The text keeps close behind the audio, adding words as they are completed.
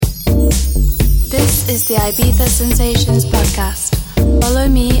is the Ibiza Sensations podcast. Follow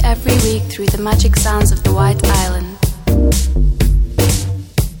me every week through the magic sounds of the White Island.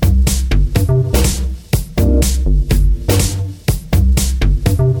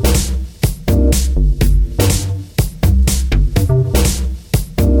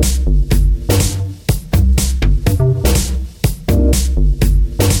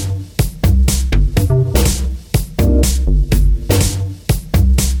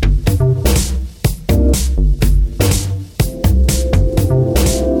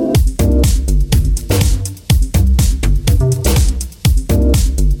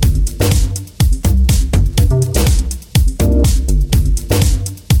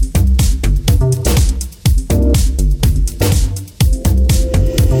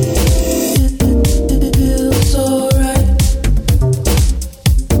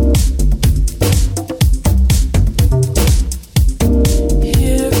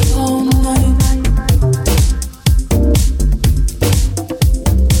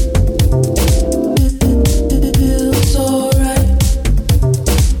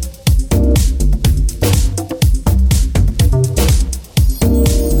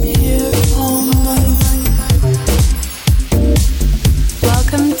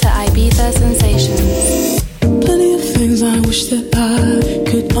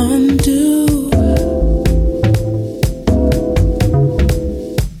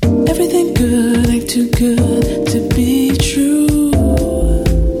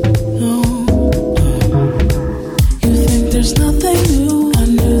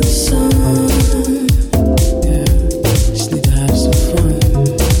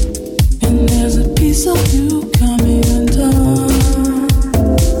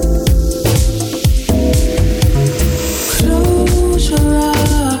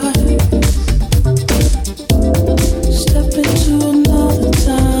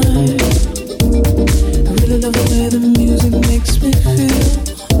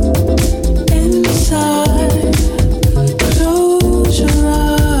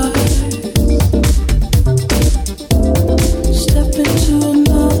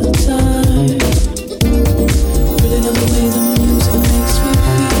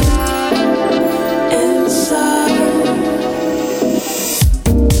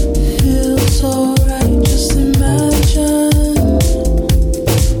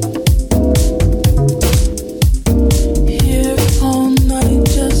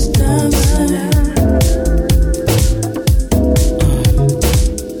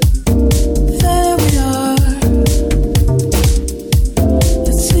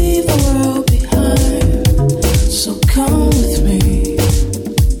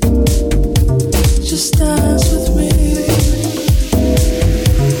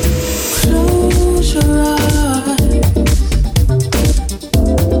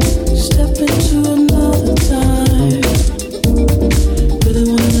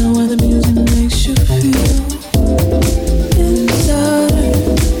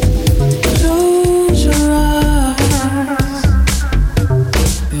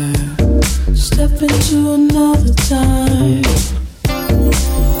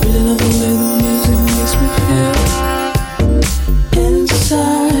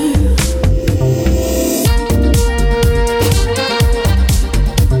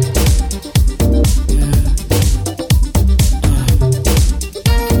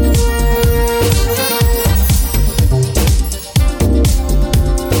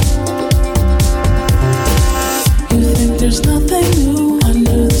 There's nothing new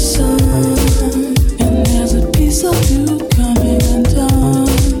under the sun, and there's a piece of you coming.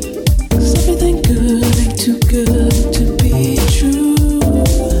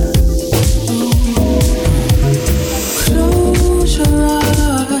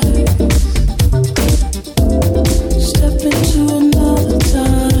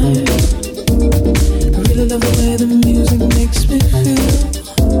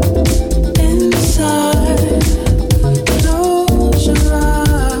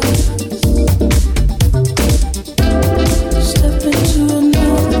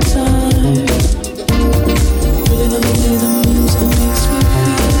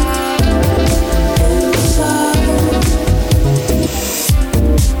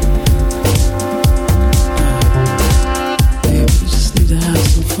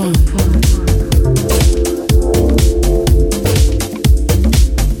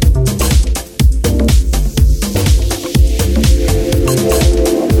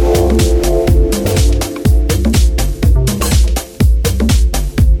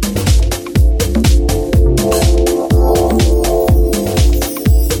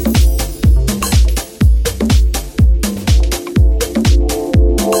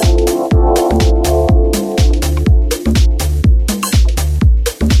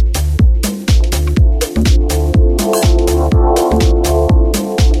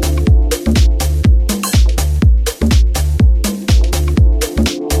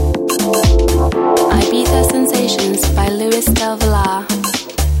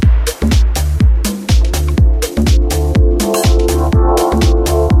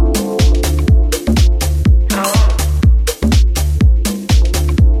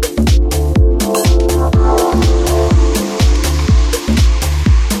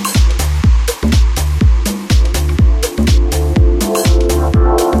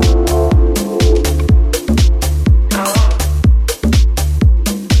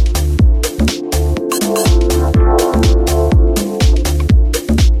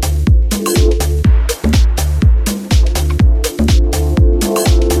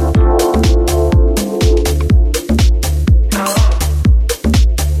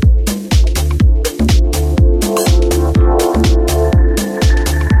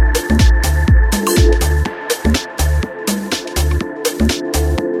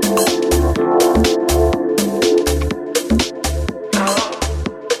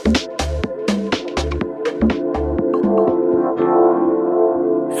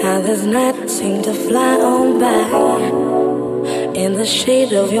 this night seemed to fly on by in the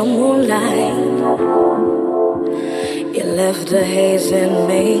shade of your moonlight. You left a haze in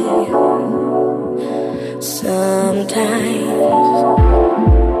me. Sometimes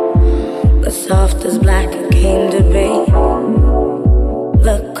the softest black came to be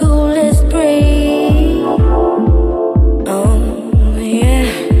the coolest breeze. Oh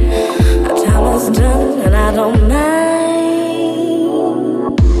yeah, our time is done and I don't mind.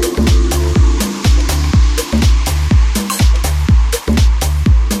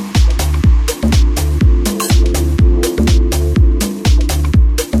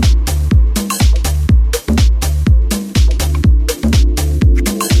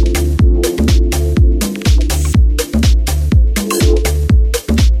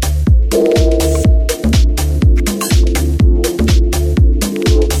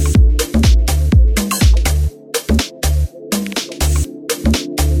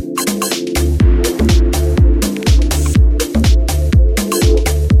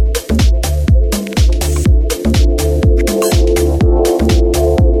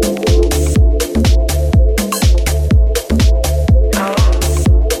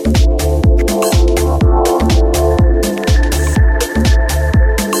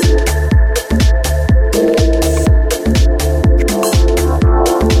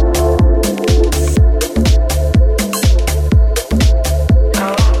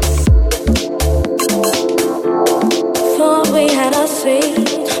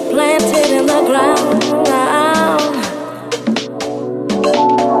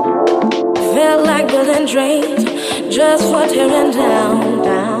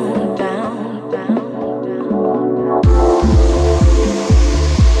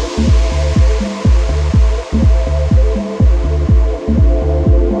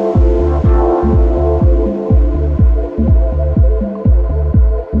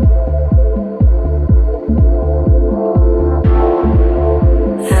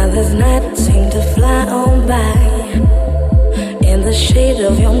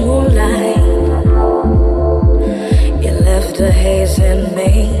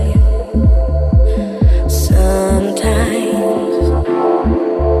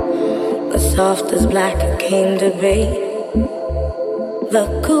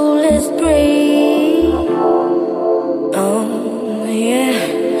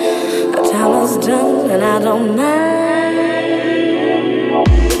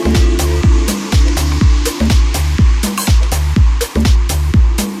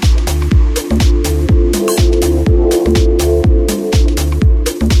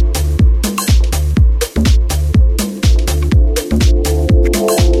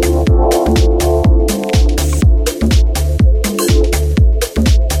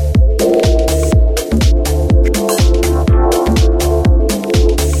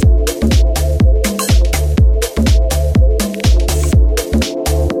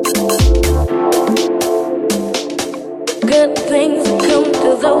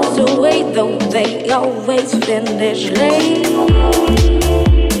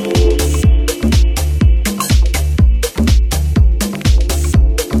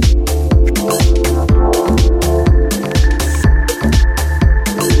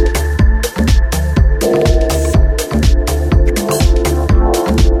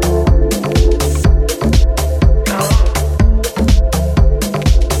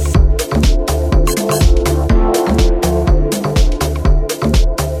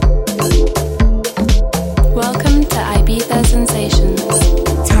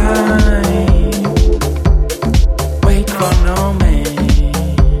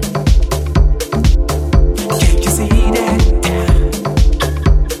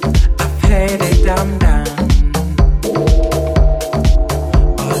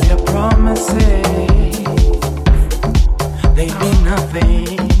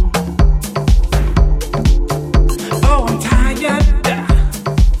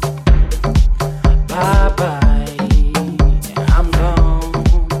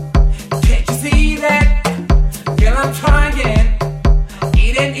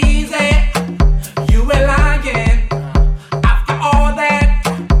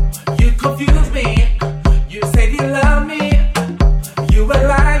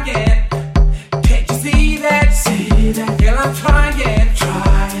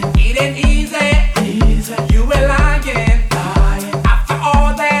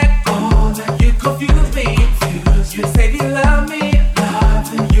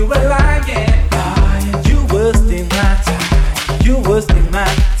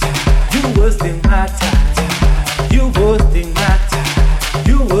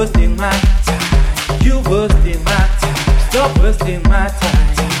 wasting my time. Stop wasting my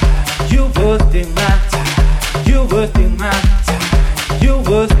time. You wasting my time. You wasting my time. You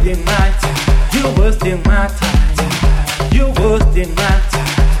wasting my time. You wasting my time. You wasting my time.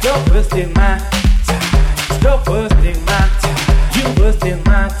 Stop wasting my time. Stop wasting my time. You wasting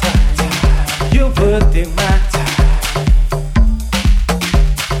my time. You wasting my time.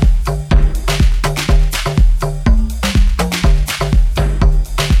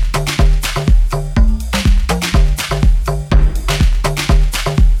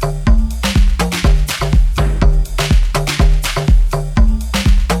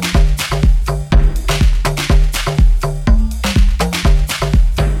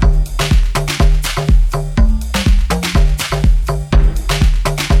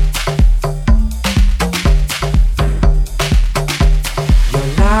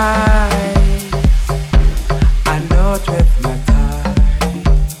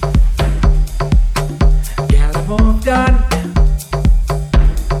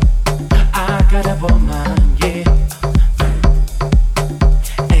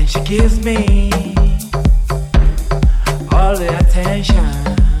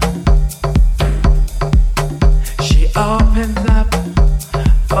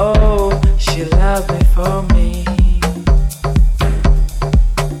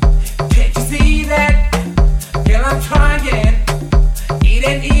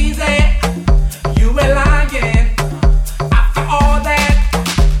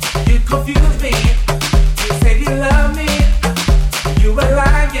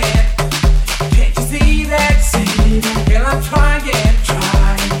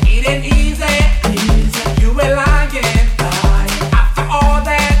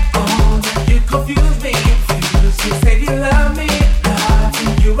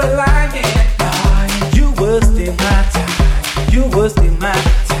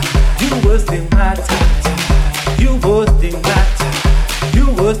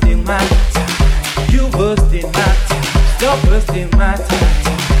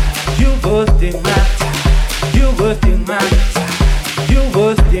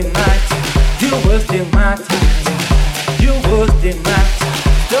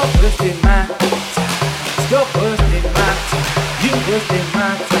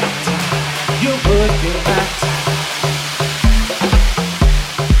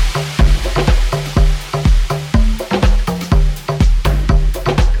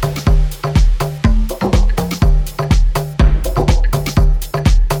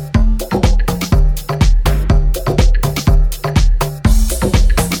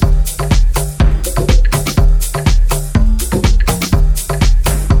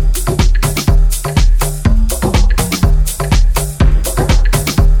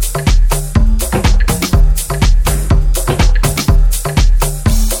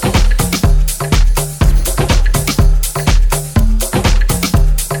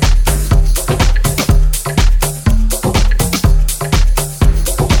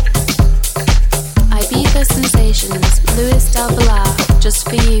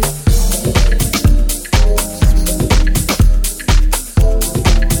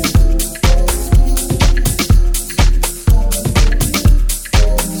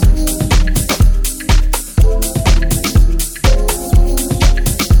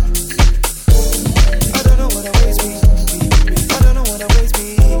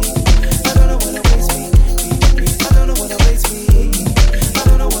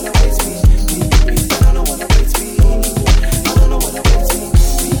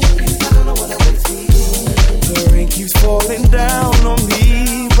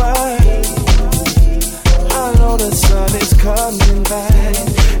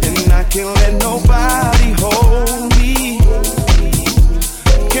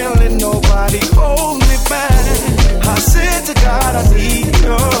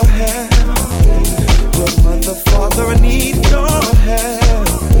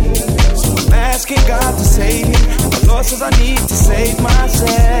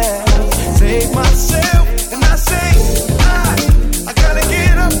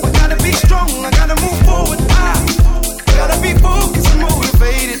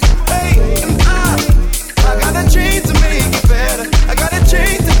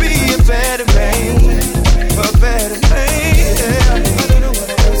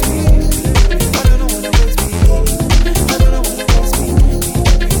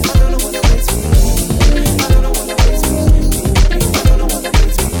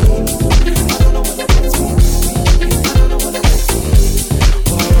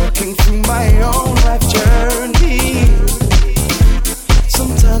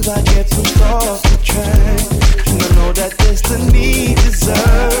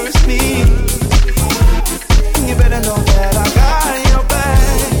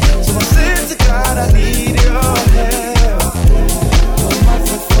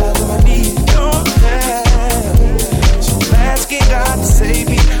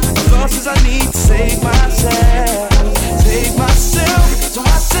 resources I need to save myself. Save myself. So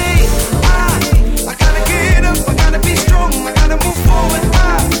I say, I gotta get up, I gotta be strong, I gotta move forward.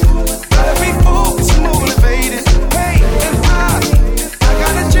 I gotta be focused and motivated. Hey, and I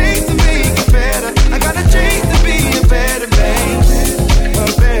gotta change to make it better. I gotta change to be a better man. A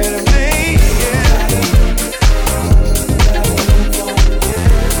better man, yeah.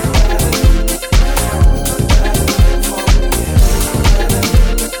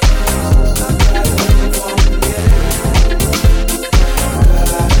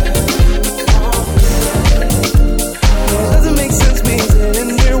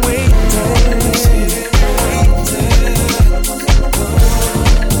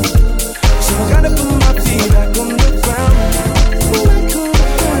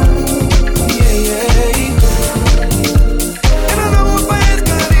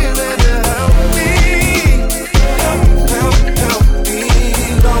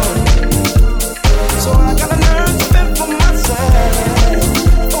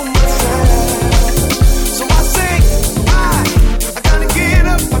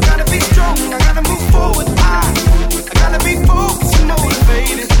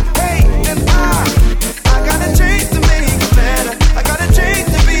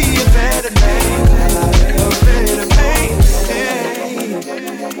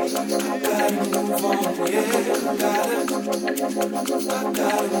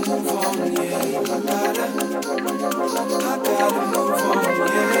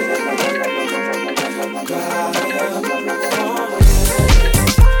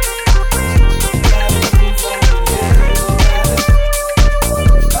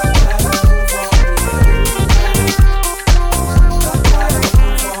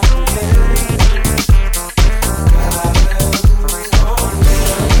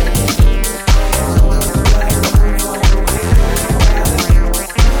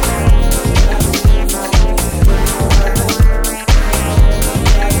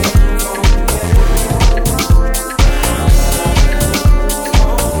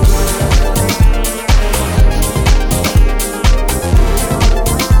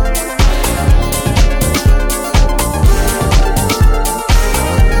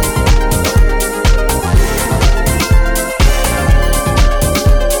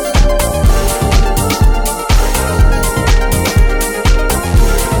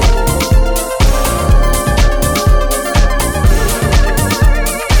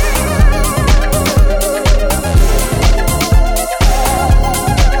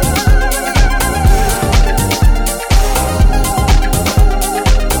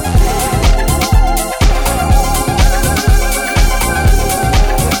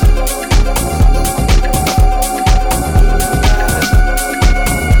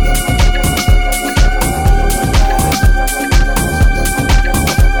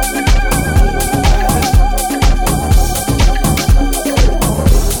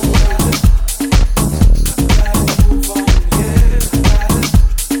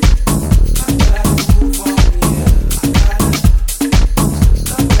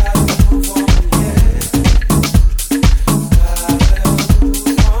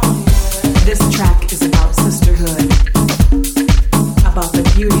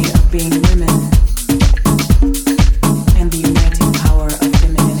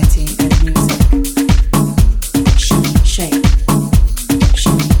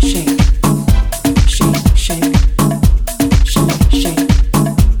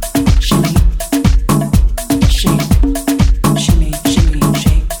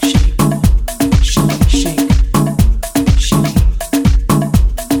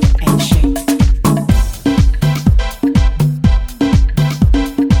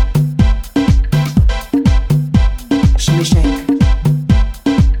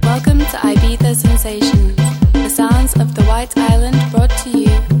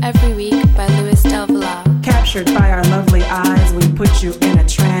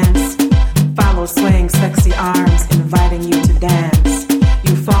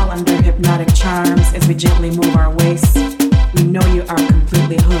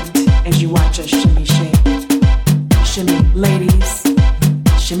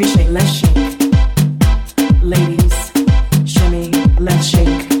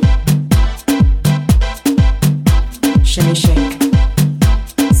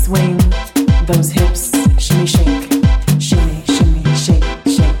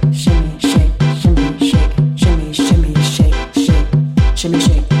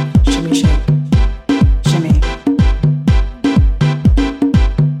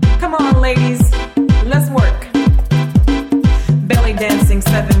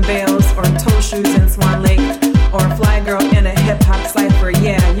 Seven Veils or Toe Shoes in Swan Lake, or a fly girl in a hip hop cipher.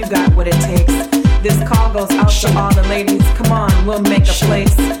 Yeah, you got what it takes. This call goes out to all the ladies. Come on, we'll make a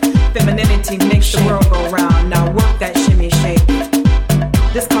place. Femininity makes the world go round. Now work that shimmy shake.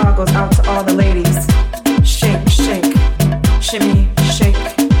 This call goes out to all the ladies. Shake, shake, shimmy, shake,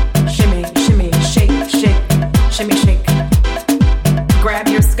 shimmy, shimmy, shake, shake, shimmy, shake. Grab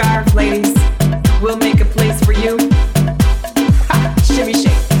your scarf, ladies. We'll make a place for you. Ha! Shimmy,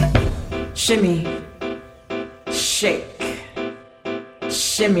 shake, shimmy, shake,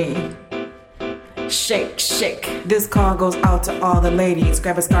 shimmy, shake, shake. This call goes out to all the ladies.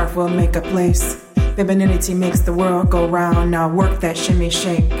 Grab a scarf, we'll make a place. Femininity makes the world go round. Now work that shimmy,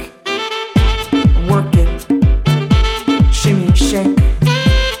 shake. Work it. Shimmy, shake.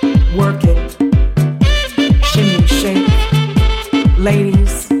 Work it. Shimmy, shake.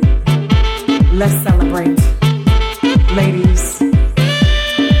 Ladies, let's celebrate. Ladies,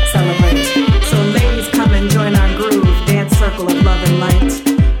 celebrate. So ladies, come and join our groove. Dance circle of love and light.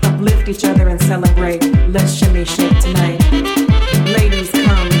 Uplift each other and celebrate. Let's shimmy, shake tonight. Ladies,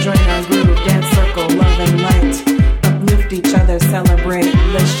 come join our groove. Dance circle, love and light. Uplift each other, celebrate.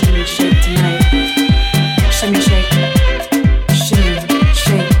 Let's shimmy, shake tonight. Shimmy, shake. Shimmy,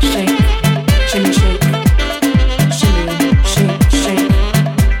 shake, shake. Shimmy, shake. Shimmy, shake, shake.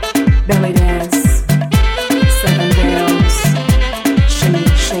 Belly dance. Seven veils. Shimmy,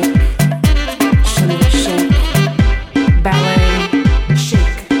 shake. Shimmy, shake. Ballet.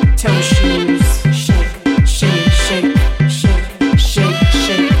 Shake. Toe shoes. Shake. Shimmy, shake. Shake. Shake,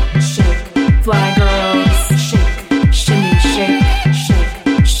 shake, shake. Fly girls. Shake. Shimmy, shake. Shake.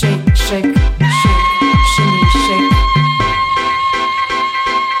 Shake, shake, shake. Shimmy, shake.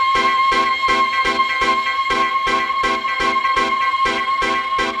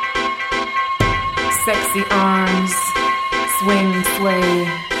 Sexy arms, swing, sway,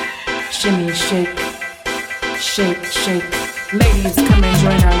 shimmy, shake, shake, shake. Ladies, come and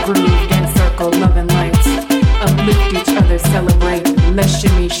join our groove, dance circle, love and light. Uplift each other, celebrate. Let's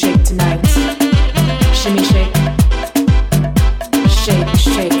shimmy, shake tonight. Shimmy, shake, shake,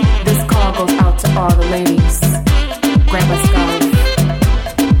 shake. This call goes out to all the ladies. Grab a scarf.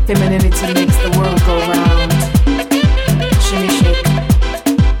 Femininity makes the world go round. Shimmy, shake.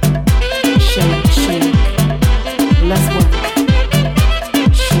 Shake, shake, let's work.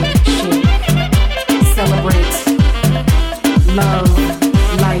 Shake, shake, celebrate. Love,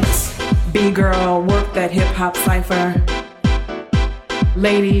 light, B-girl, work that hip-hop cipher.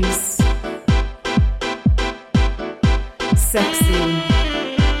 Ladies, sexy,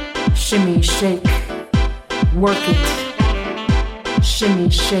 shimmy, shake, work it. Shimmy,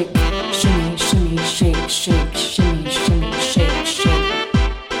 shake, shimmy, shimmy, shake, shake, shimmy, shimmy, shake, shake.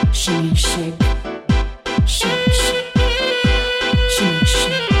 Shimmy, shake, shake, shake, shimmy,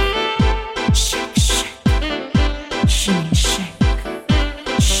 shake, shake, shake, shimmy, shake,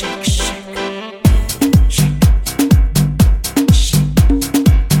 shake, shake, shake,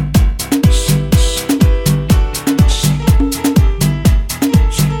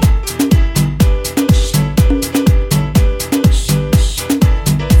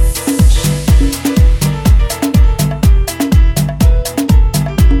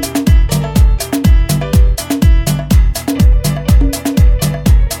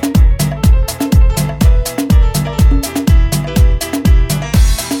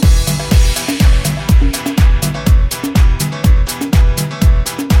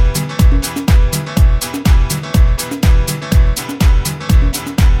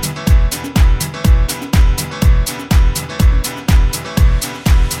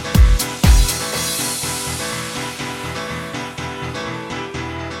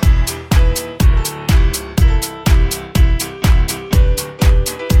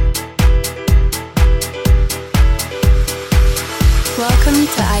 Welcome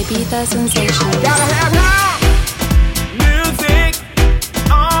to Ibiza Sensations. Gotta have house music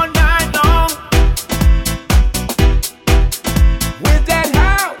all night long. With that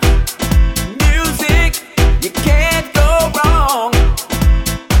house music, you can't go wrong.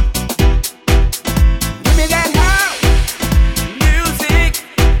 Give me that house music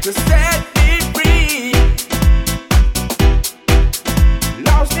to set me free.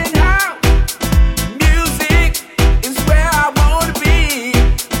 Lost in house music is where I wanna be.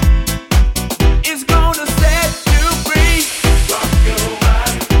 It's gonna set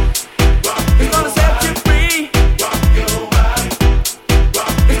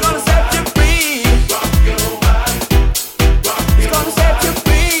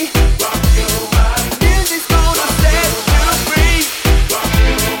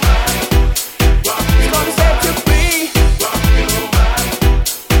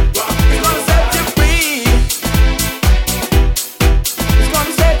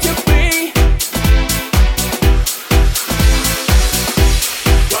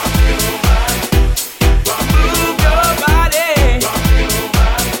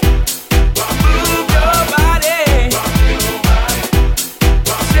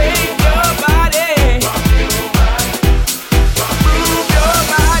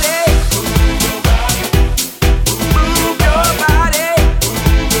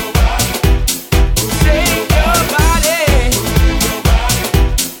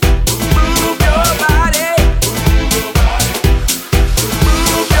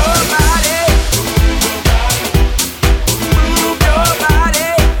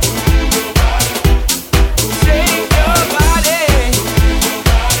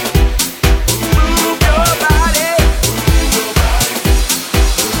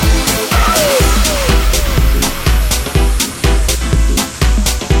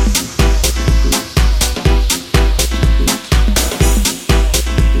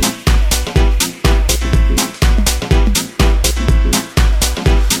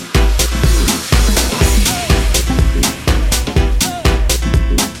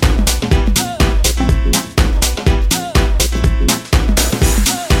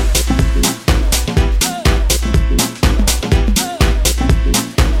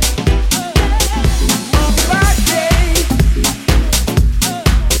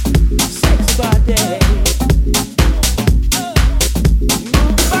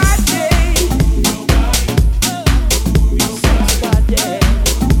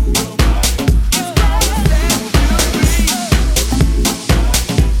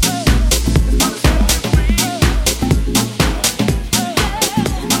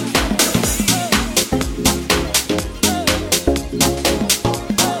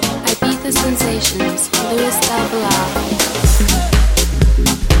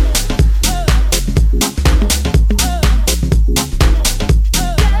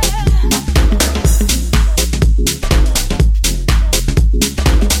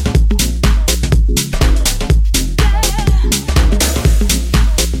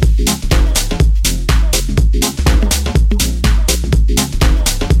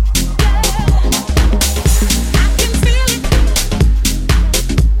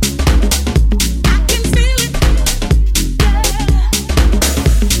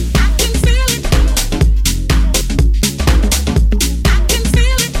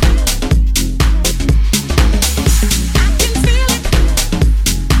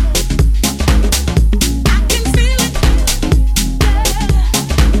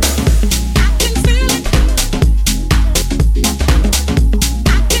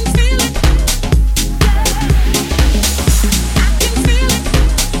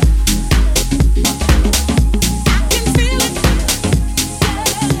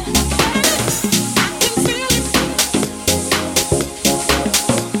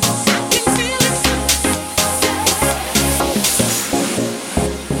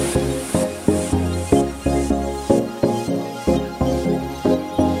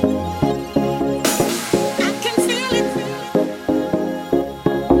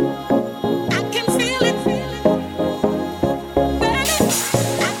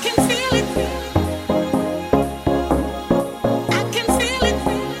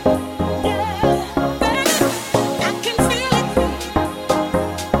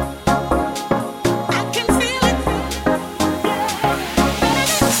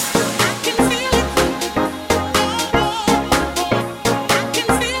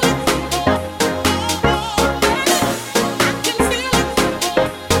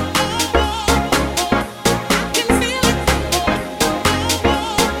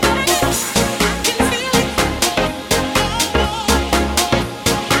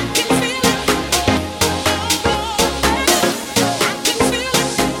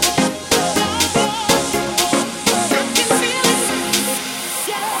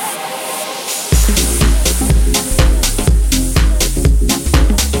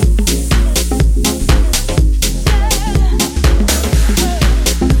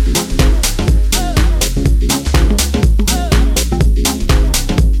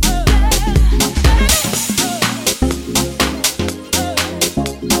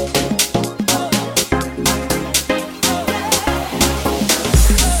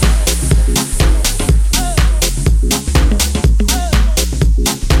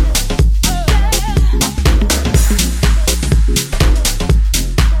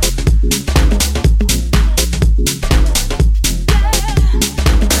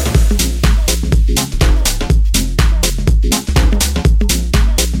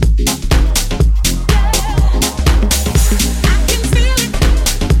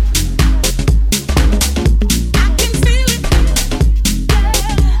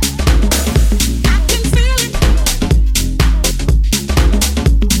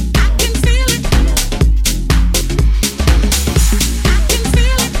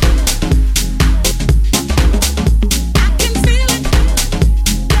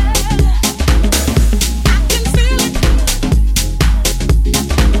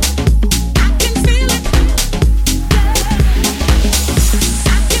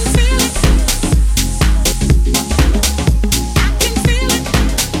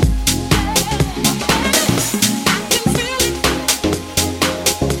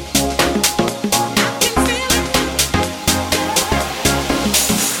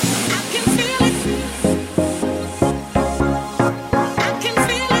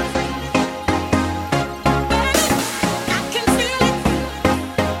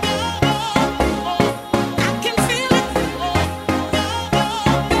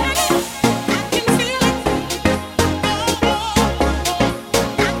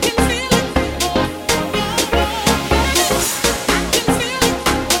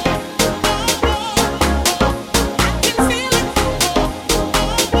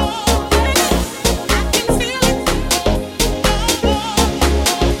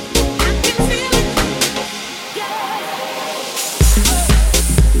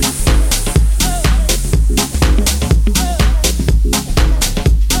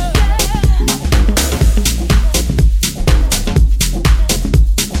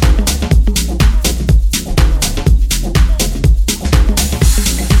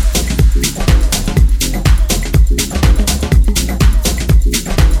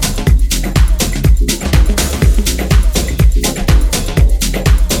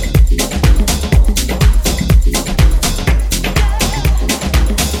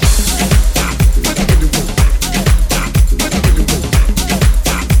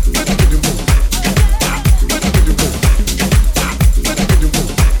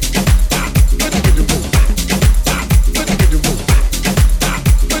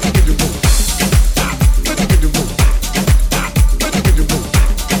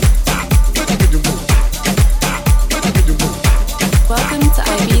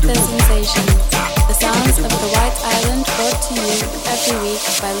Sensations, the sounds of the White Island brought to you every week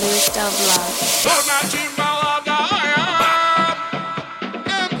by Luis Del Villar.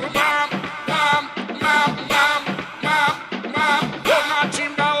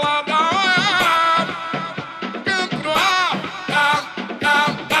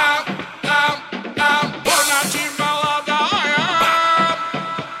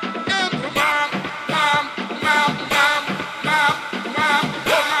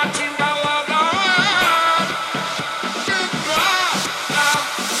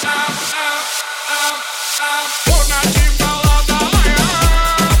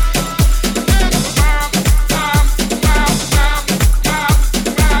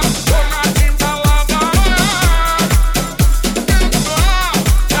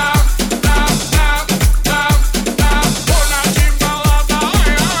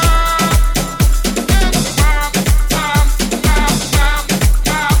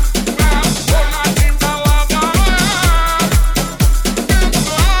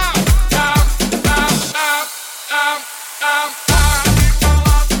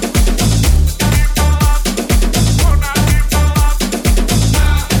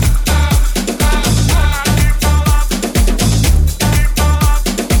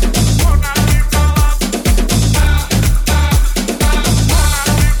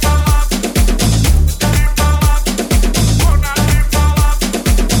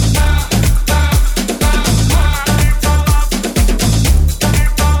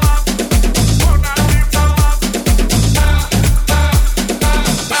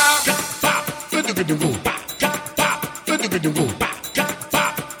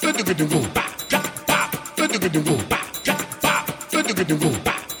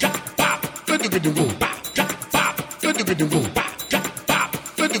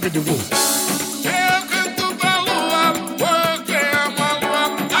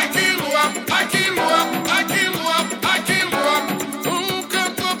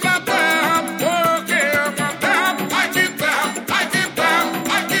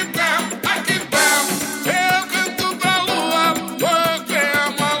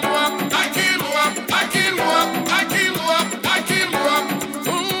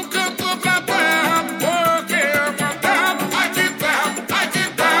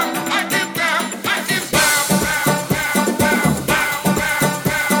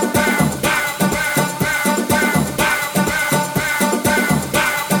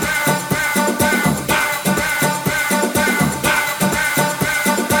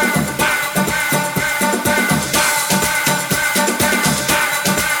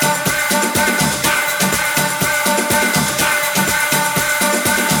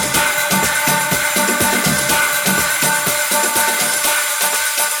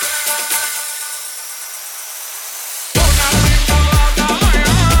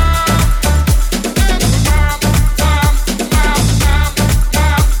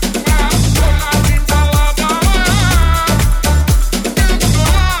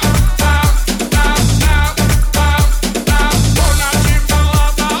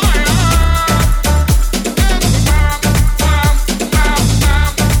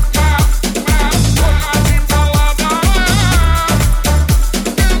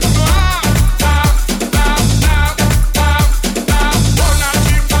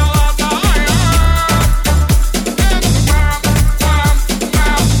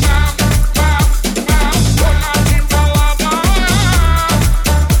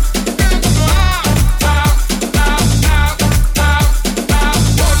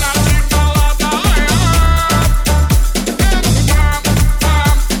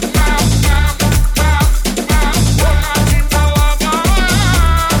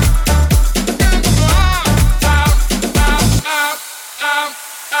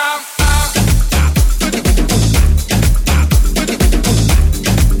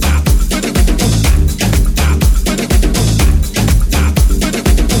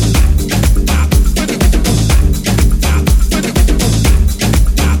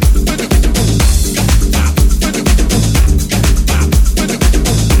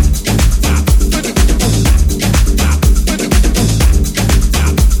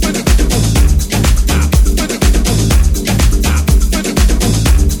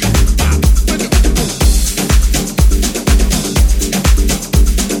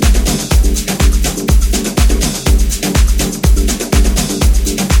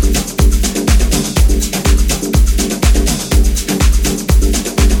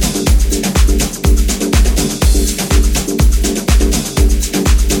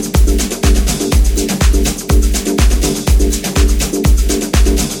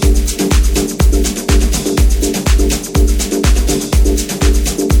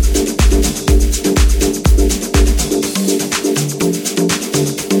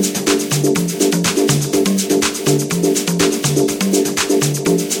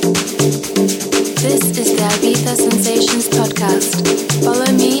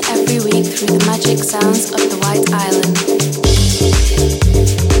 week through the magic sounds of the White Island.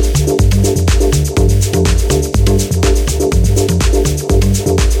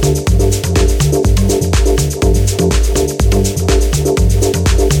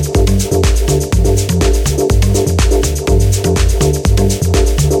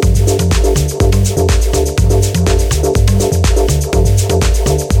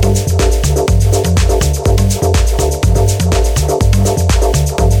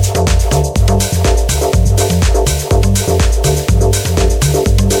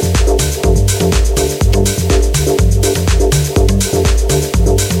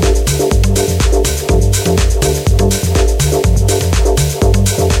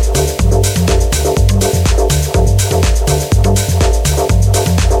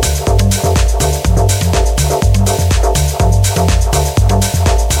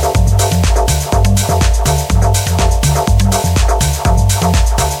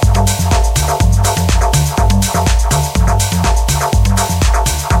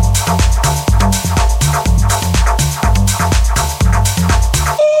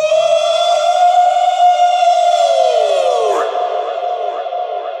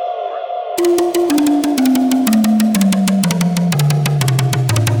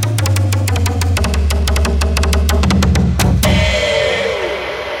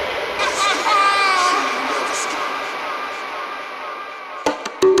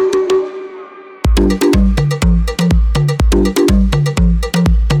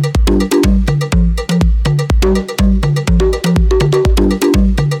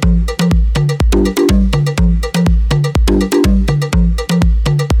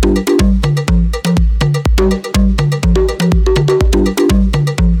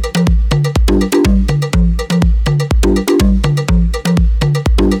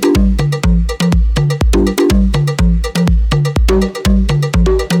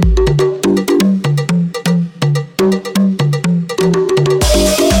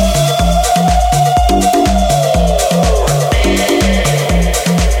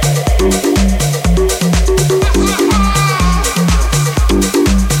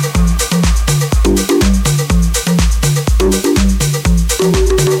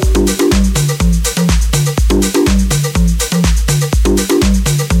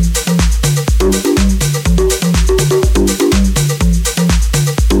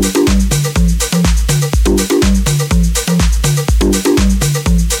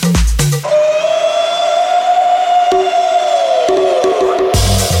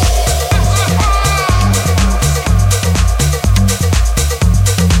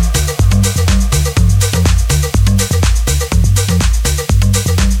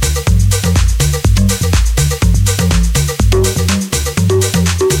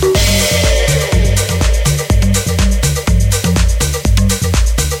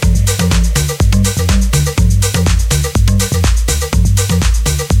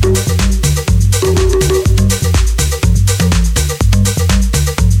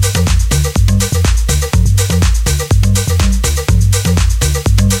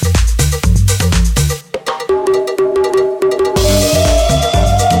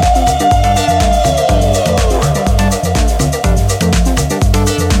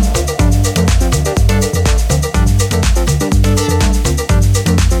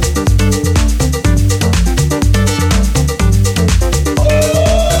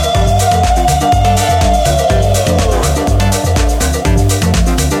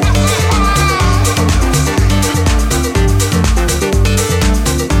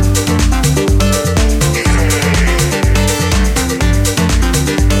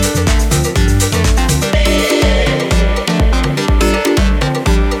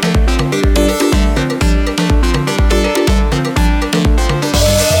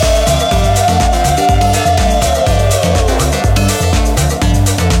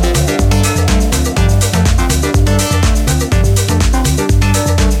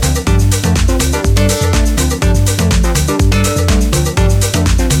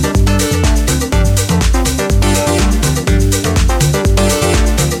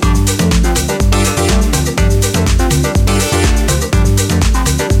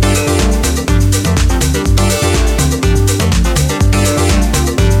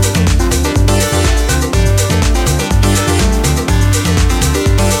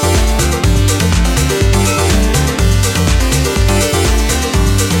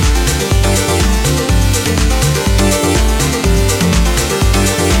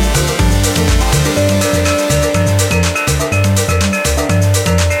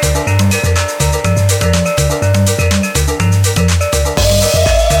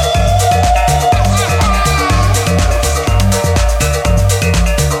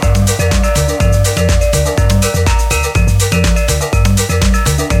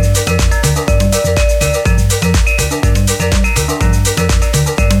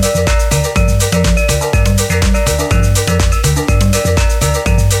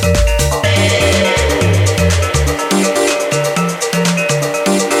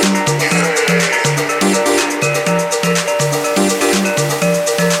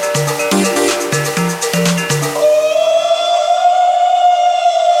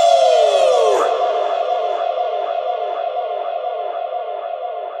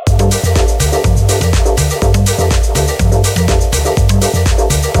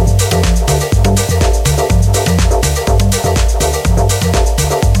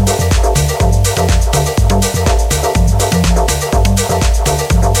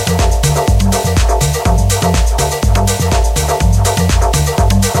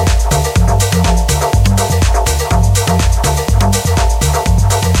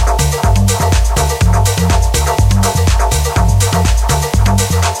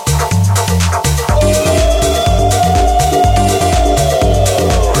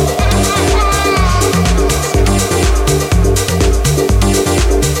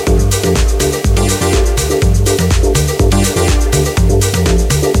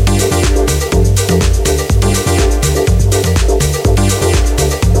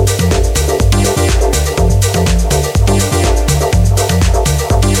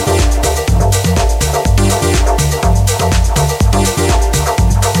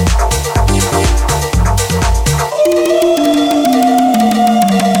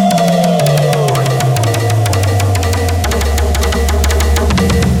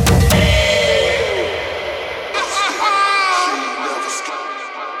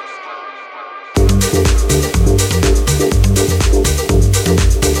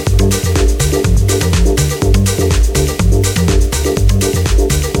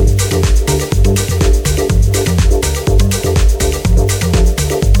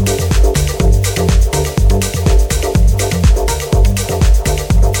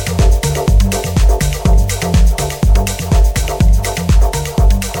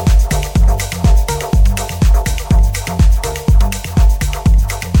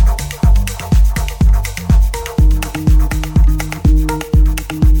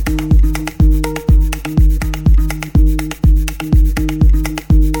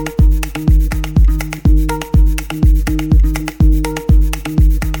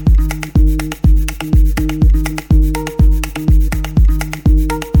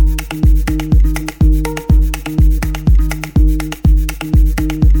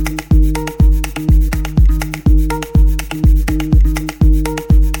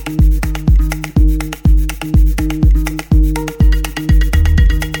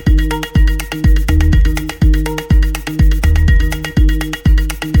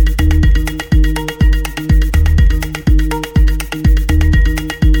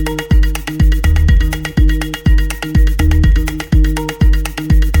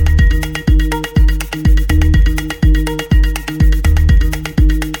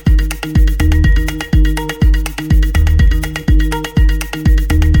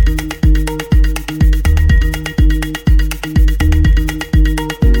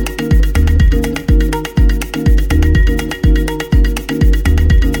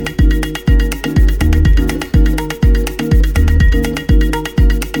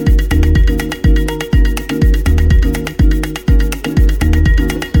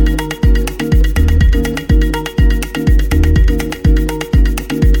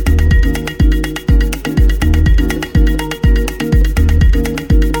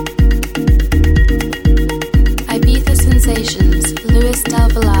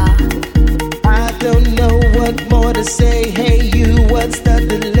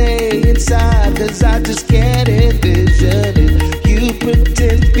 'cause I just can't envision it. You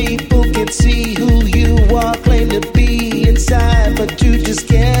pretend people can see who you are, claim to be inside, but you just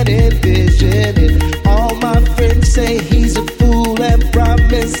can't envision it. All my friends say he's a fool and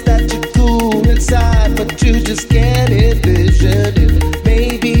promise that you're cool inside, but you just can't envision it.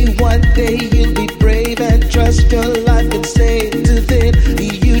 Maybe one day you'll be brave and trust your life and say to them,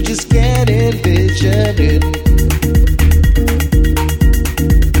 you just can't envision it.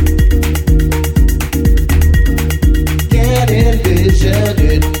 Can't envision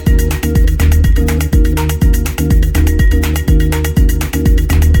it.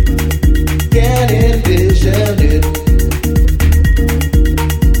 Can't envision it.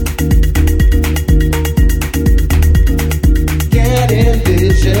 Can't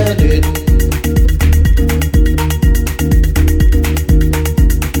envision it.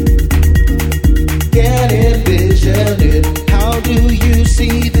 Can't envision it. How do you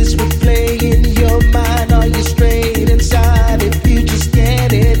see this would play in your mind? Are you straight inside if you just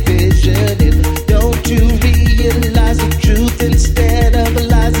can't envision it? Don't you realize the truth instead of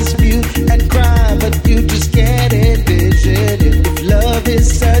lies is view and crime, but you just can't envision it. If love is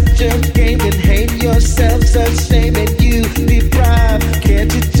such a game, then hate yourself, such shame, and you deprive.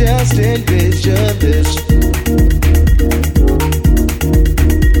 Can't you just envision this?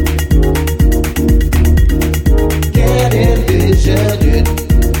 Can't envision it.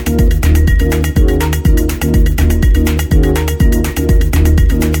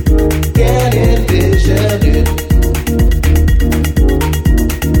 Can't envision it.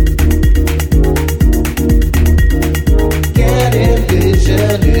 Can't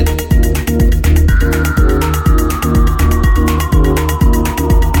envision it.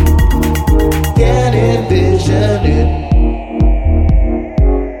 Can't envision it.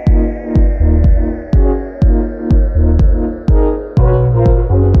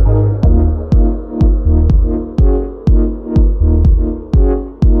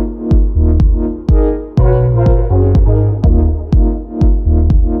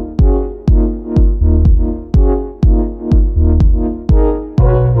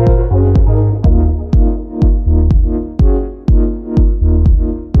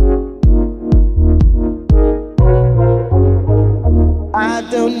 I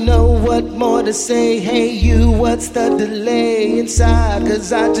don't know what more to say. Hey you, what's the delay inside?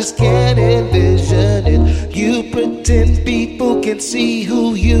 'Cause I just can't envision it. You pretend people can see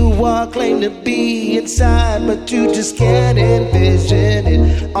who you are, claim to be inside, but you just can't envision it.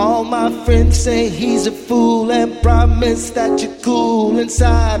 All my friends say he's a fool and promise that you're cool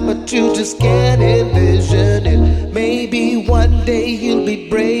inside, but you just can't envision it. Maybe one day you'll be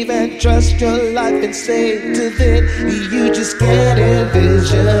brave and trust your life and say to them, you just can't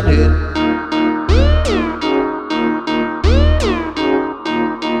envision it.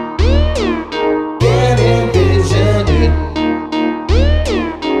 Can't envision it.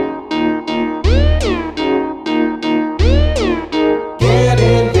 Can't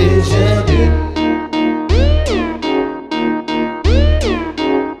envision it.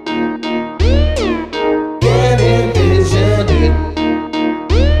 Can't envision it.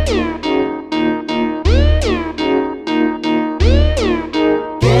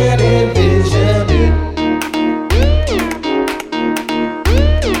 Can't envision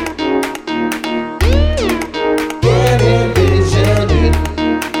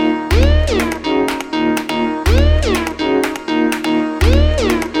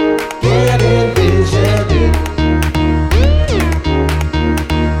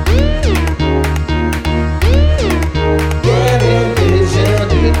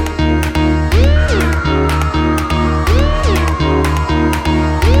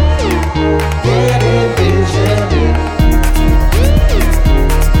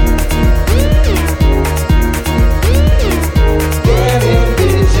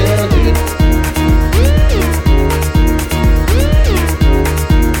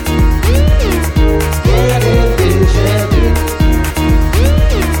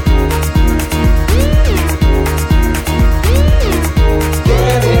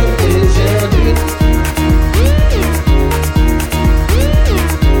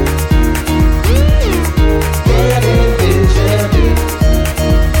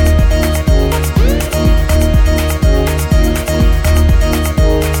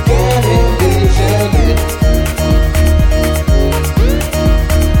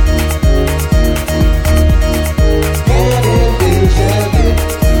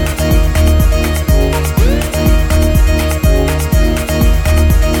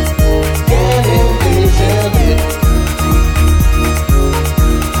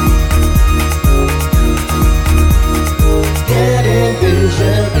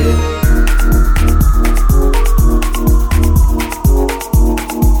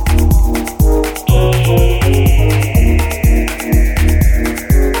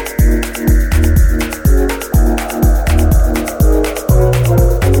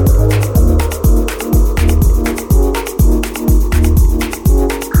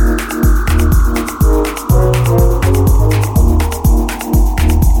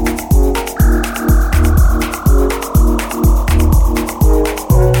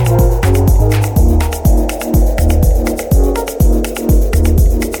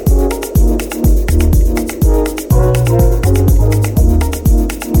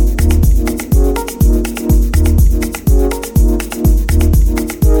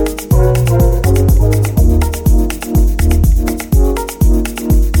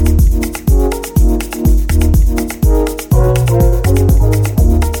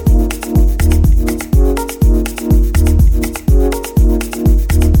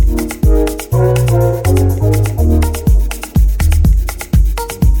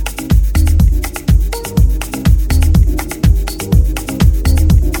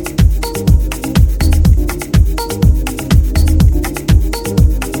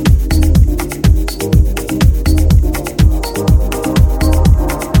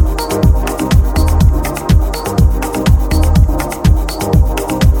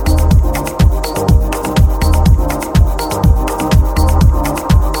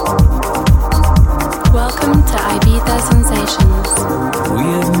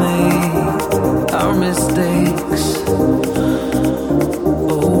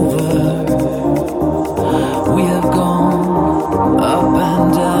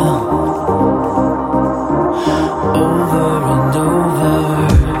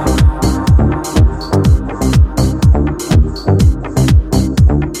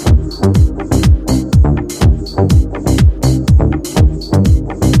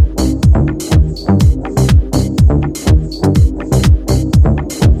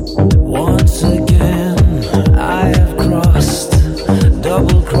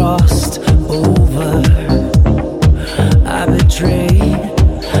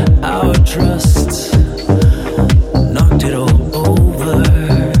Our trust knocked it all over.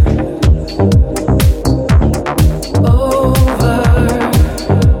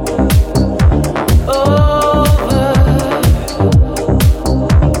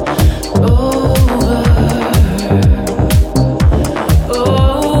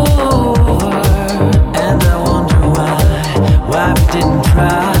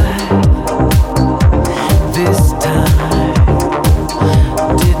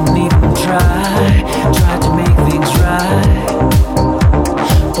 Tried to make things right.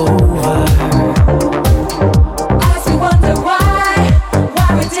 Over. As we wonder why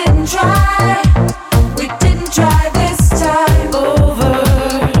we didn't try. We didn't try this time. Over.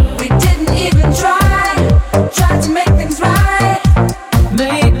 We didn't even try to make things right.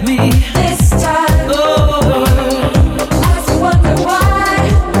 Make me This time. over. As we wonder why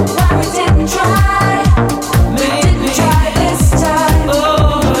we didn't try. We Make didn't try this time.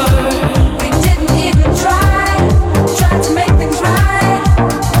 over. We didn't even try to make things right.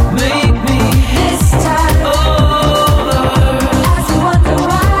 Make me This time. over. As we wonder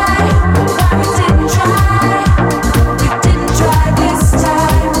why we didn't try. We didn't try this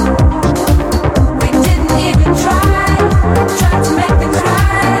time. We didn't even try to make things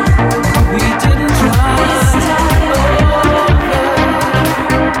right. We didn't try. This time.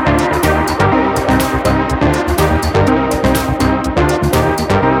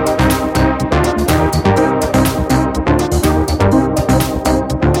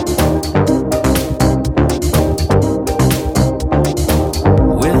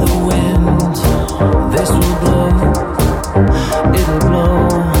 With the wind, this will blow. It'll blow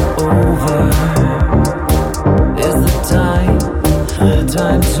over. Is the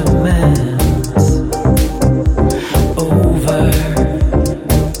time to mend over.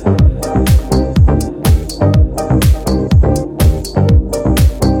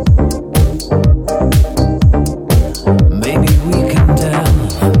 Maybe we can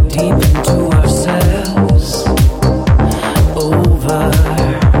delve deep into ourselves. Over.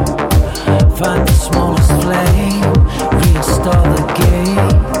 Find the smallest flame. Reinstall the game.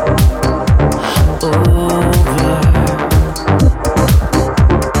 Over.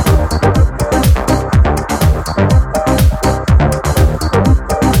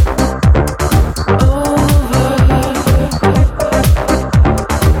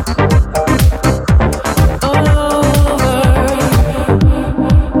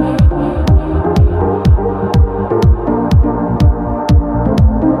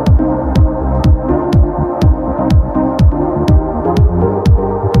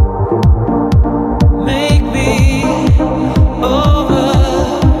 Make me over.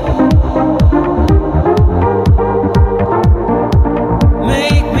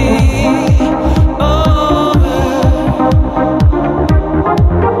 Make me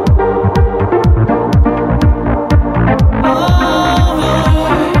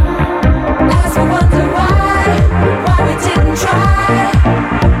As we wonder why we didn't try.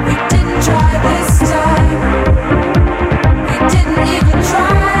 We didn't try this time. We didn't even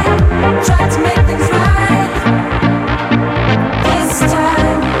try to make things right. This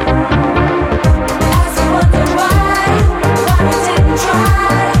time. As we wonder why we didn't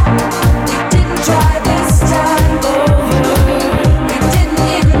try. We didn't try this time. We didn't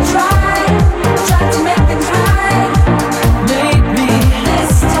even try to make things right. make me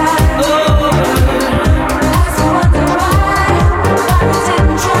This time. As we wonder why we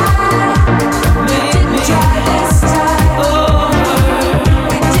didn't try. We didn't try this time.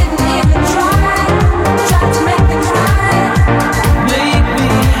 We didn't even try to make things right. make me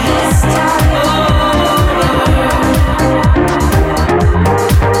This time.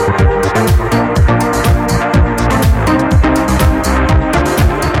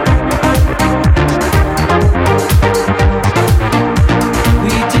 We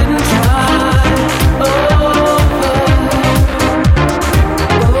didn't try.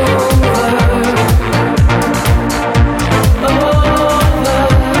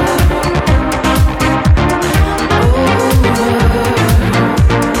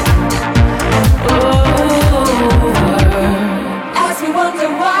 As we wonder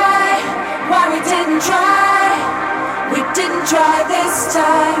why we didn't try. We didn't try this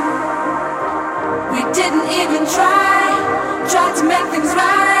time. We didn't even try to make things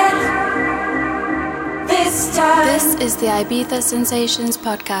right. This time. This is the Ibiza Sensations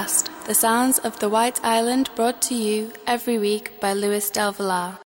podcast, the sounds of the White Island brought to you every week by Luis Del Villar.